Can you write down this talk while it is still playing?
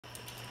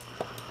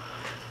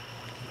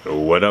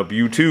What up,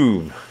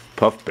 YouTube?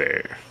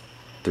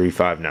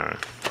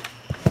 Puffbear359.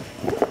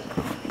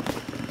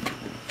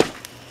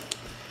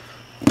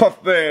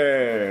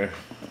 Puffbear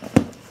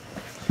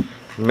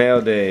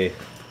Mailday.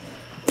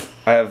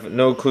 I have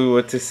no clue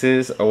what this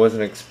is. I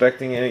wasn't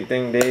expecting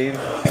anything, Dave.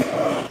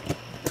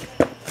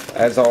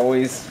 As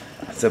always,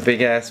 it's a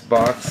big ass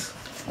box.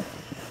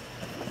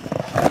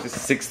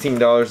 Just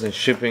 $16 in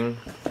shipping.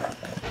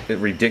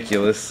 It's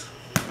ridiculous.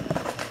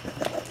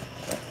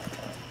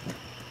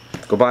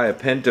 Go buy a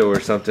Pinto or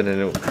something and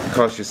it'll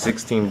cost you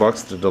 16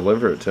 bucks to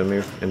deliver it to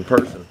me in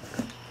person.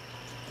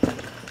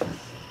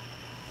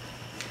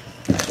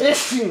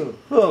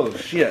 Oh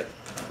shit.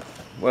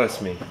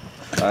 Bless me.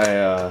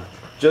 I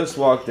just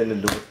walked in the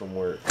door from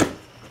work.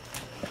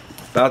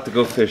 About to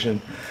go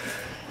fishing.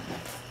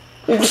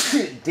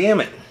 Damn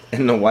it.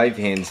 And the wife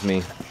hands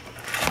me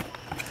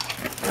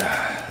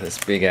this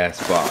big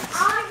ass box.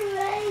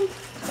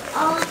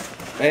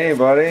 Hey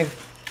buddy.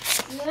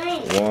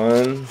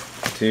 1,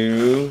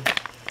 2,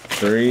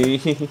 3,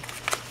 4.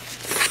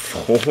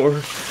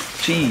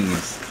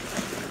 Jeez.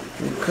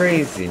 You're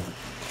crazy.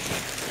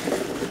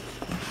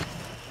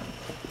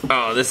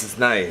 Oh, this is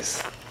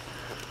nice.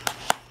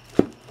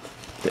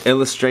 The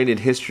illustrated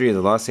history of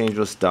the Los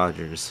Angeles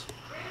Dodgers.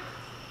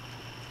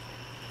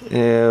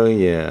 Hell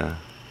yeah.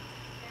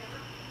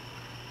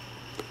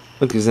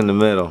 Look who's in the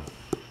middle.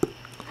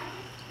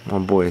 My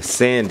boy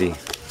Sandy.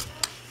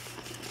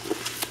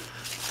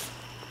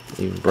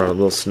 Even brought a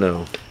little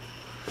snow.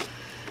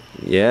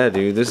 Yeah,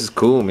 dude, this is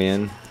cool,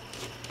 man.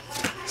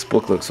 This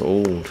book looks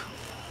old.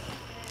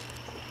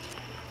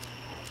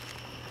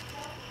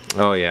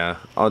 Oh yeah,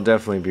 I'll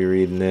definitely be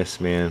reading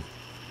this, man.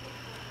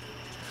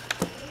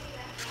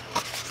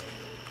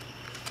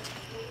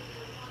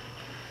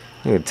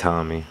 Look at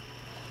Tommy.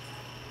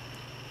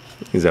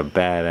 He's a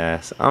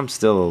badass. I'm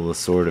still a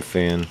Lasorda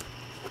fan.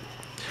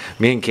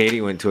 Me and Katie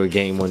went to a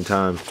game one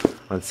time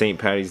on St.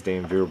 Patty's Day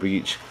in Vero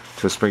Beach,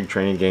 to a spring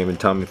training game, and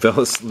Tommy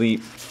fell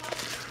asleep.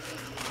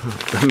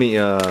 Let me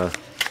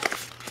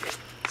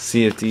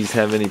see if these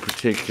have any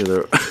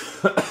particular.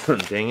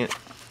 Dang it.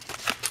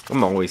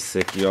 I'm always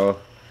sick, y'all.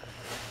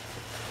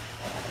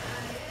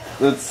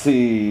 Let's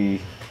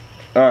see.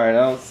 Alright, I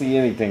don't see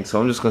anything,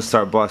 so I'm just gonna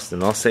start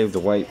busting. I'll save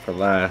the white for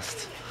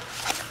last.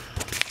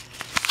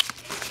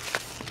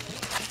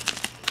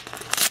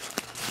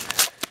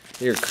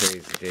 You're crazy,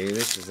 Dave.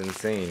 This is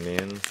insane,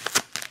 man.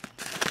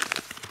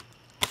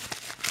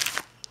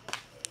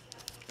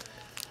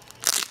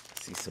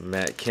 See some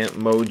Matt Kemp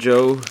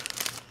Mojo.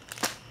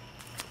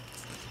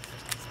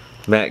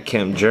 Matt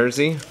Kemp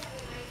jersey.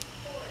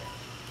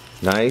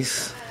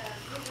 Nice.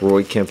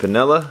 Roy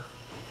Campanella.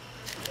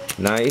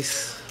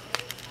 Nice.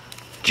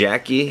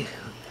 Jackie.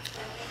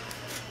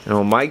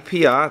 And Mike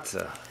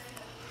Piazza.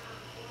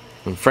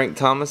 And Frank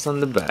Thomas on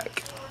the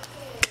back.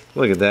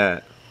 Look at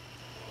that.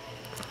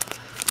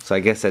 So I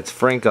guess that's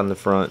Frank on the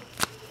front.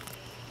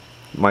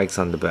 Mike's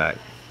on the back.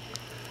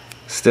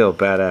 Still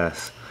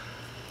badass.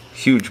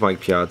 Huge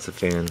Mike Piazza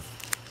fan.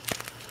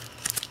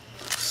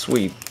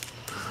 Sweet.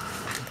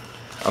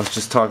 I was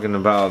just talking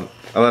about,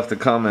 I left a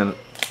comment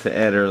to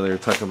Ed earlier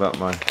talking about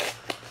my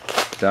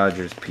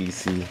Dodgers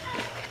PC.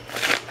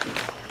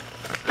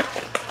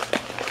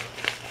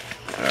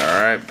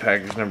 Alright,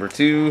 package number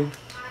 2.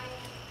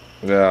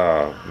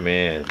 Oh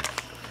man.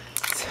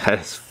 That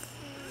is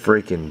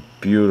freaking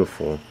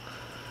beautiful.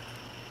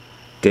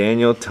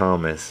 Daniel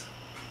Thomas.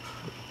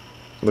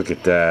 Look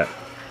at that.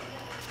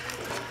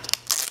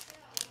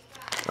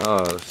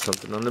 Oh, there's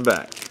something on the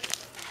back.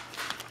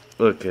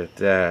 Look at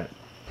that.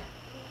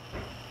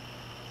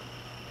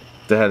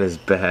 That is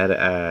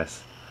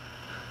badass.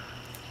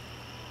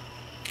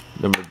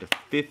 Number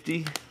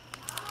 50.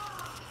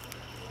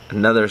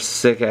 Another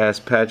sick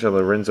ass patch of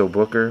Lorenzo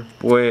Booker.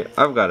 Boy,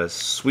 I've got a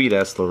sweet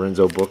ass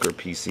Lorenzo Booker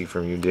PC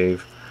from you,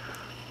 Dave.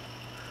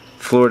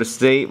 Florida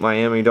State,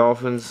 Miami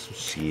Dolphins.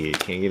 Shit,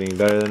 can't get any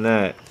better than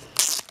that.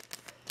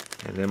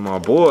 And then my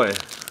boy,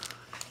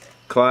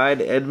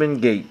 Clyde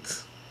Edmund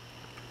Gates.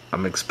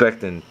 I'm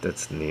expecting,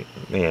 that's neat.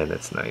 Man,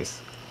 that's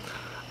nice.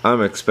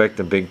 I'm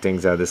expecting big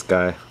things out of this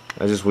guy.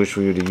 I just wish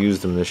we would have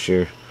used him this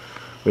year.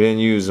 We didn't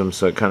use him,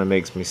 so it kind of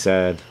makes me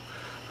sad.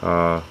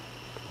 But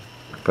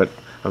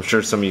I'm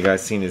sure some of you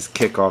guys seen his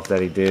kickoff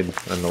that he did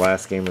on the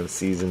last game of the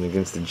season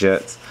against the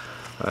Jets.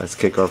 His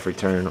kickoff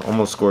return.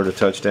 Almost scored a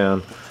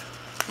touchdown.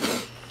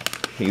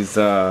 He's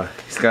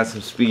got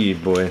some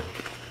speed, boy.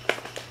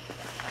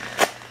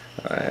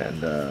 And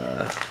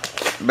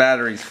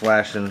battery's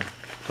flashing.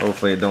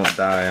 Hopefully it don't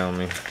die on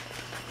me.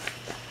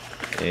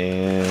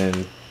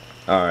 And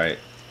alright,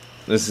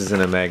 this is in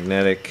a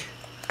magnetic,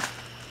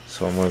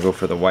 so I'm gonna go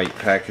for the white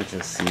package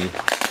and see.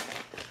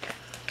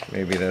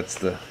 Maybe that's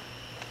the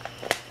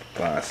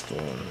last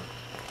one.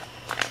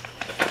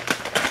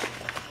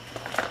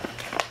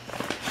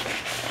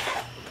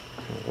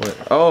 What?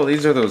 Oh,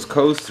 these are those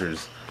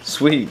coasters.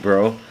 Sweet,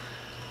 bro.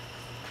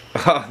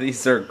 Oh,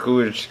 these are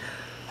cool.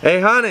 Hey,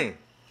 honey.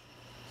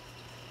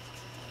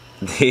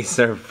 These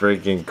are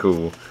freaking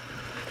cool.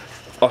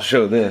 I'll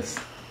show this.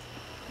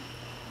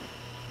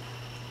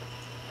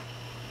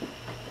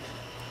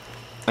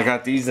 I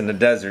got these in the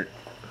desert.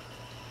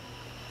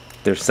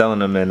 They're selling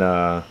them in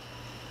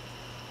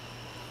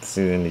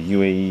see, in the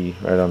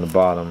UAE, right on the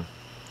bottom.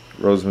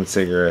 Roseman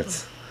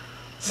cigarettes.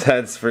 So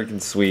that's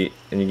freaking sweet.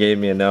 And you gave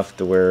me enough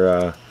to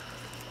where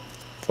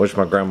wish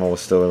my grandma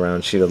was still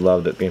around. She'd have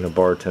loved it, being a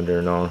bartender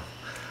and all.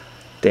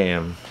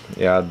 Damn.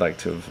 Yeah, I'd like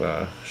to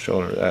have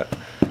shown her that.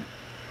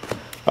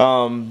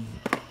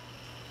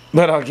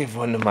 But I'll give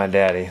one to my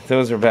daddy.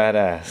 Those are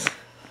badass.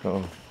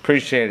 So,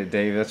 appreciate it,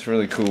 Dave. That's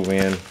really cool,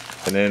 man.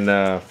 And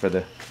then for the,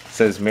 it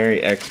says Merry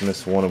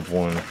Xmas 1 of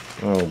 1.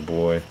 Oh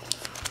boy.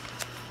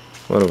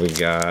 What do we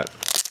got?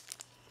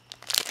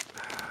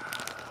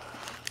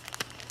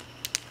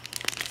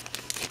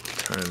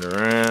 Turn it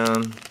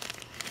around.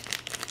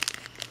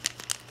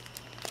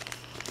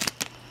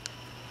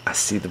 I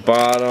see the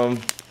bottom.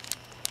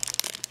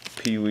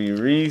 Pee Wee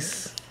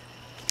Reese.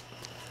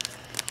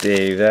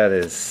 Dave, that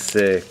is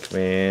sick,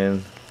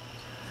 man.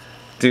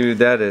 Dude,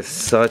 that is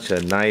such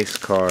a nice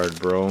card,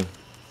 bro.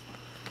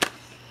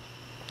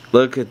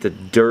 Look at the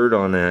dirt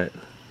on that.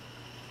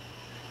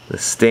 The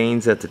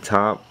stains at the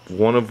top.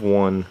 1 of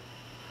 1.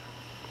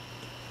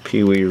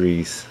 Pee Wee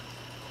Reese.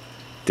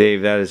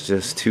 Dave, that is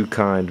just too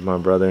kind, my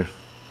brother.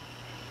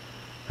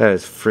 That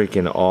is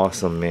freaking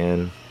awesome,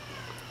 man.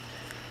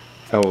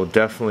 I will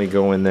definitely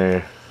go in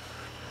there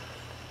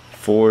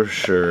for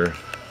sure.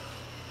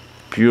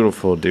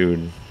 Beautiful,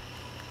 dude.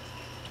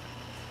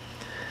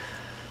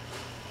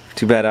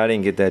 Too bad I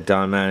didn't get that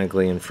Don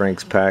Mattingly and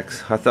Frank's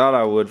packs. I thought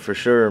I would for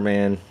sure,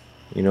 man.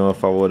 You know,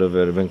 if I would have, it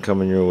would have been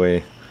coming your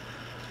way.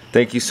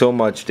 Thank you so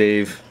much,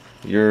 Dave.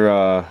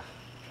 Your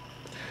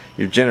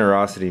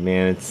generosity,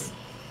 man. It's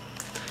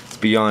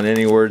beyond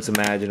any words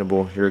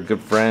imaginable. You're a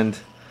good friend.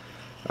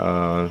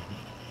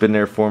 Been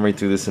there for me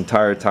through this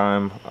entire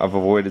time. I've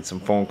avoided some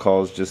phone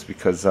calls just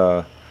because,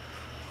 you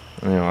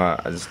know,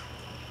 I just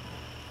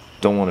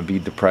don't want to be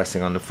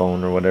depressing on the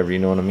phone or whatever. You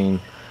know what I mean?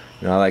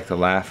 You know, I like to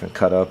laugh and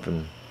cut up,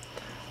 and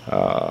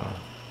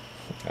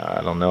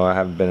I don't know. I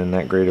haven't been in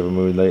that great of a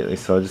mood lately,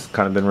 so I've just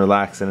kind of been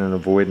relaxing and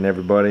avoiding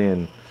everybody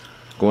and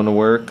going to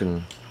work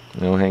and,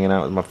 you know, hanging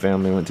out with my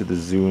family. Went to the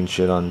zoo and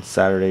shit on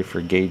Saturday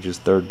for Gage's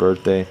 3rd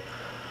birthday.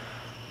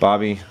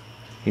 Bobby,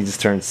 he just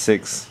turned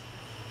 6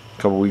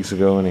 a couple weeks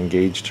ago, and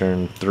Gage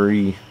turned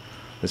 3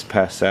 this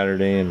past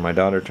Saturday, and my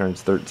daughter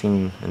turns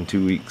 13 in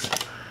 2 weeks.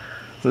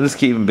 So just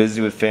keep him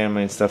busy with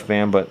family and stuff,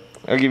 man. But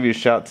I'll give you a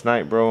shout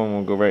tonight, bro, and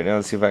we'll go right now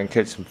and see if I can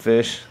catch some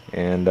fish.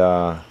 And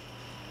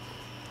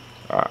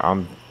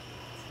I'm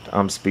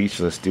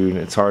speechless, dude.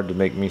 It's hard to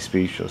make me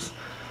speechless.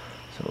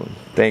 So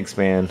thanks,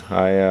 man.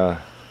 I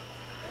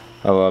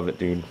love it,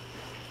 dude.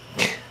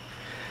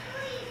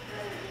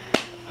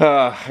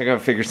 I gotta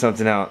figure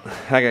something out.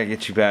 I gotta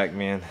get you back,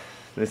 man.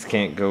 This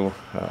can't go.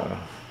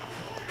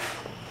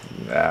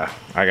 I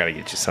gotta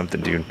get you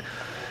something, dude.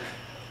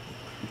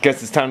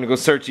 Guess it's time to go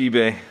search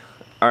eBay.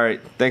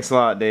 Alright, thanks a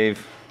lot,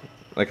 Dave.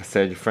 Like I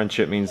said, your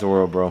friendship means the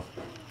world, bro.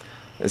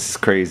 This is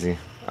crazy.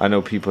 I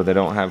know people that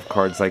don't have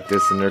cards like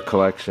this in their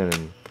collection,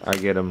 and I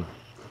get them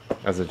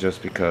as a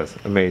just because.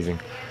 Amazing.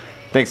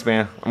 Thanks,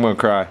 man. I'm gonna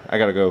cry. I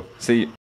gotta go. See you.